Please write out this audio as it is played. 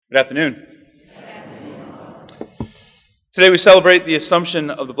Good afternoon. Today we celebrate the Assumption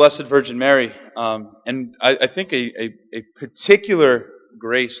of the Blessed Virgin Mary, and I think a particular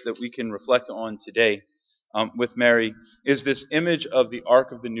grace that we can reflect on today with Mary is this image of the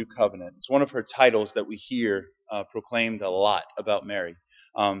Ark of the New Covenant. It's one of her titles that we hear proclaimed a lot about Mary.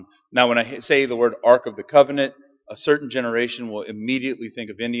 Now, when I say the word Ark of the Covenant, a certain generation will immediately think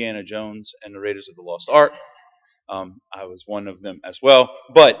of Indiana Jones and the Raiders of the Lost Ark. I was one of them as well.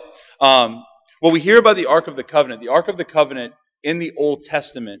 But what we hear about the Ark of the Covenant in the Old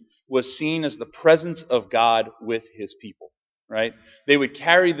Testament was seen as the presence of God with His people. Right? They would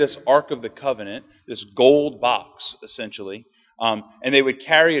carry this Ark of the Covenant, this gold box, essentially, and they would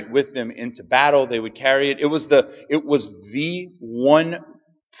carry it with them into battle. They would carry it. It was the one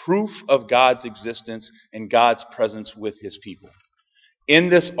proof of God's existence and God's presence with His people. In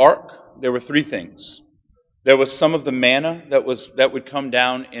this ark, there were three things. There was some of the manna that would come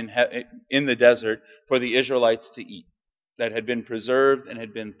down in the desert for the Israelites to eat, that had been preserved and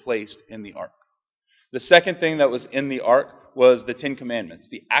had been placed in the ark. The second thing that was in the ark was the Ten Commandments,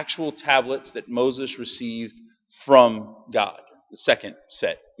 the actual tablets that Moses received from God. The second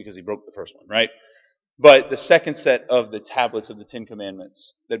set, because he broke the first one, right? But the second set of the tablets of the Ten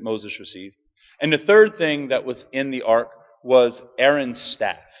Commandments that Moses received. And the third thing that was in the ark was Aaron's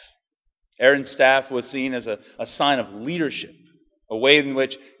staff. Aaron's staff was seen as a sign of leadership, a way in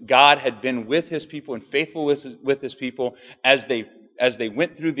which God had been with His people and faithful with His people as they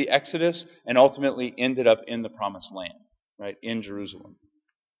went through the Exodus and ultimately ended up in the Promised Land, right, in Jerusalem.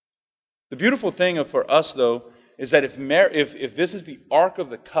 The beautiful thing for us, though, is that if this is the Ark of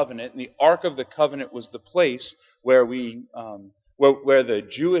the Covenant, and the Ark of the Covenant was the place where where the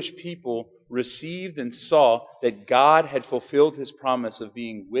Jewish people received and saw that God had fulfilled His promise of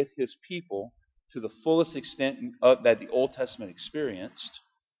being with His people to the fullest extent that the Old Testament experienced,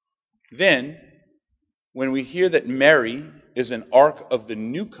 then when we hear that Mary is an Ark of the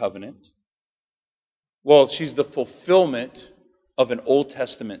New Covenant, well, she's the fulfillment of an Old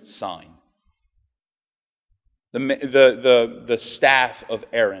Testament sign. The staff of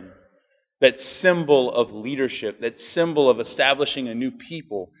Aaron, that symbol of leadership, that symbol of establishing a new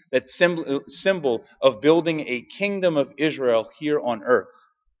people, that symbol of building a kingdom of Israel here on earth.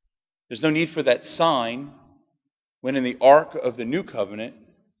 There's no need for that sign when in the Ark of the New Covenant,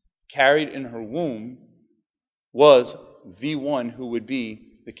 carried in her womb, was the one who would be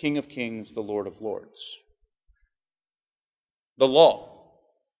the King of Kings, the Lord of Lords. The law,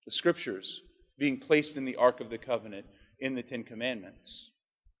 the Scriptures, being placed in the Ark of the Covenant in the Ten Commandments.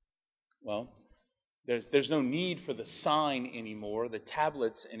 Well, there's no need for the sign anymore, the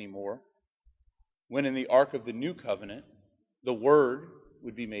tablets anymore, when in the Ark of the New Covenant, the Word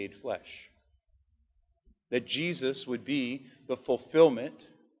would be made flesh. That Jesus would be the fulfillment,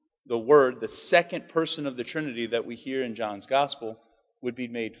 the Word, the second person of the Trinity that we hear in John's Gospel, would be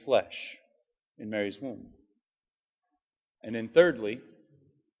made flesh in Mary's womb. And then thirdly,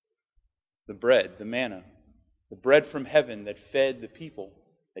 the bread, the manna, the bread from heaven that fed the people,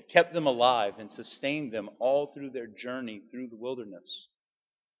 that kept them alive and sustained them all through their journey through the wilderness.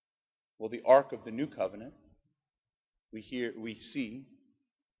 Well, the Ark of the New Covenant, we see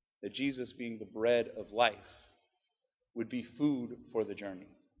that Jesus, being the bread of life, would be food for the journey.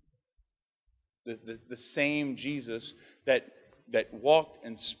 The same Jesus that walked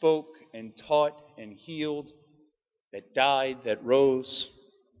and spoke and taught and healed, that died, that rose,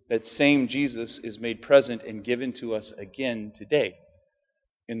 that same Jesus is made present and given to us again today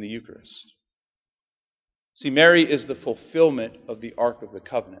in the Eucharist. See, Mary is the fulfillment of the Ark of the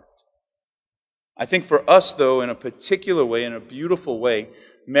Covenant. I think for us, though, in a particular way, in a beautiful way,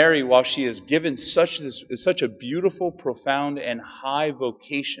 Mary, while she is given such a beautiful, profound, and high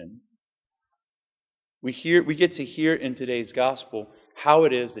vocation, we get to hear in today's Gospel how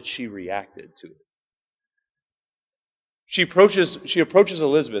it is that she reacted to it. She approaches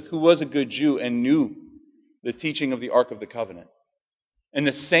Elizabeth, who was a good Jew and knew the teaching of the Ark of the Covenant. In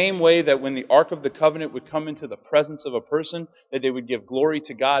the same way that when the Ark of the Covenant would come into the presence of a person, that they would give glory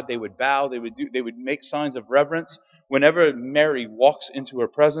to God, they would bow, they would make signs of reverence. Whenever Mary walks into her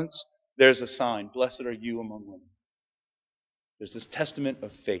presence, there's a sign, "Blessed are you among women." There's this testament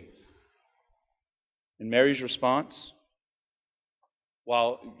of faith. And Mary's response,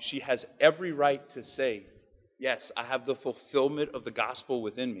 while she has every right to say, "Yes, I have the fulfillment of the gospel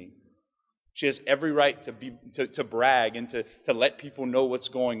within me," she has every right to brag and to let people know what's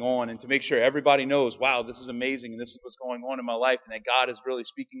going on and to make sure everybody knows, wow, this is amazing and this is what's going on in my life and that God is really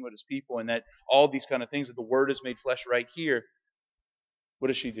speaking with His people and that all these kind of things, that the Word is made flesh right here. What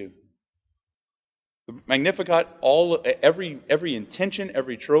does she do? The Magnificat, every intention,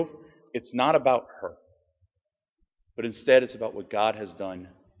 every trope, it's not about her. But instead it's about what God has done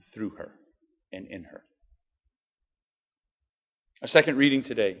through her and in her. Our second reading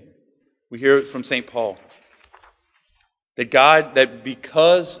today, we hear from St. Paul. That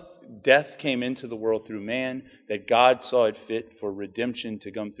because death came into the world through man, that God saw it fit for redemption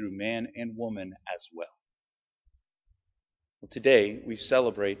to come through man and woman as well. Well, today we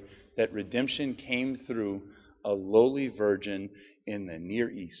celebrate that redemption came through a lowly virgin in the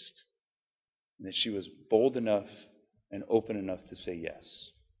Near East, and that she was bold enough and open enough to say yes.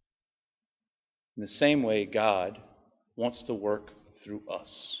 In the same way, God wants to work through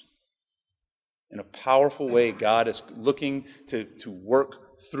us. In a powerful way, God is looking to work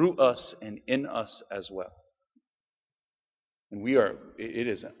through us and in us as well. And it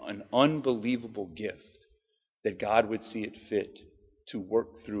is an unbelievable gift that God would see it fit to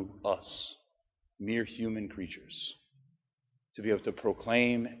work through us, mere human creatures, to be able to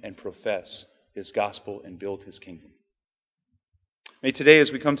proclaim and profess His gospel and build His kingdom. May today,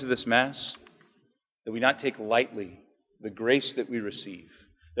 as we come to this Mass, that we not take lightly the grace that we receive,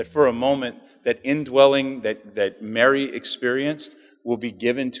 that for a moment, that indwelling that Mary experienced will be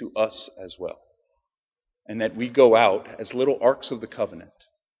given to us as well. And that we go out as little arks of the covenant,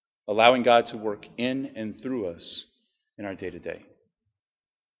 allowing God to work in and through us in our day-to-day.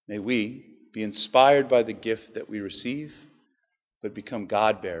 May we be inspired by the gift that we receive, but become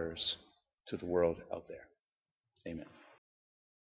God-bearers to the world out there. Amen.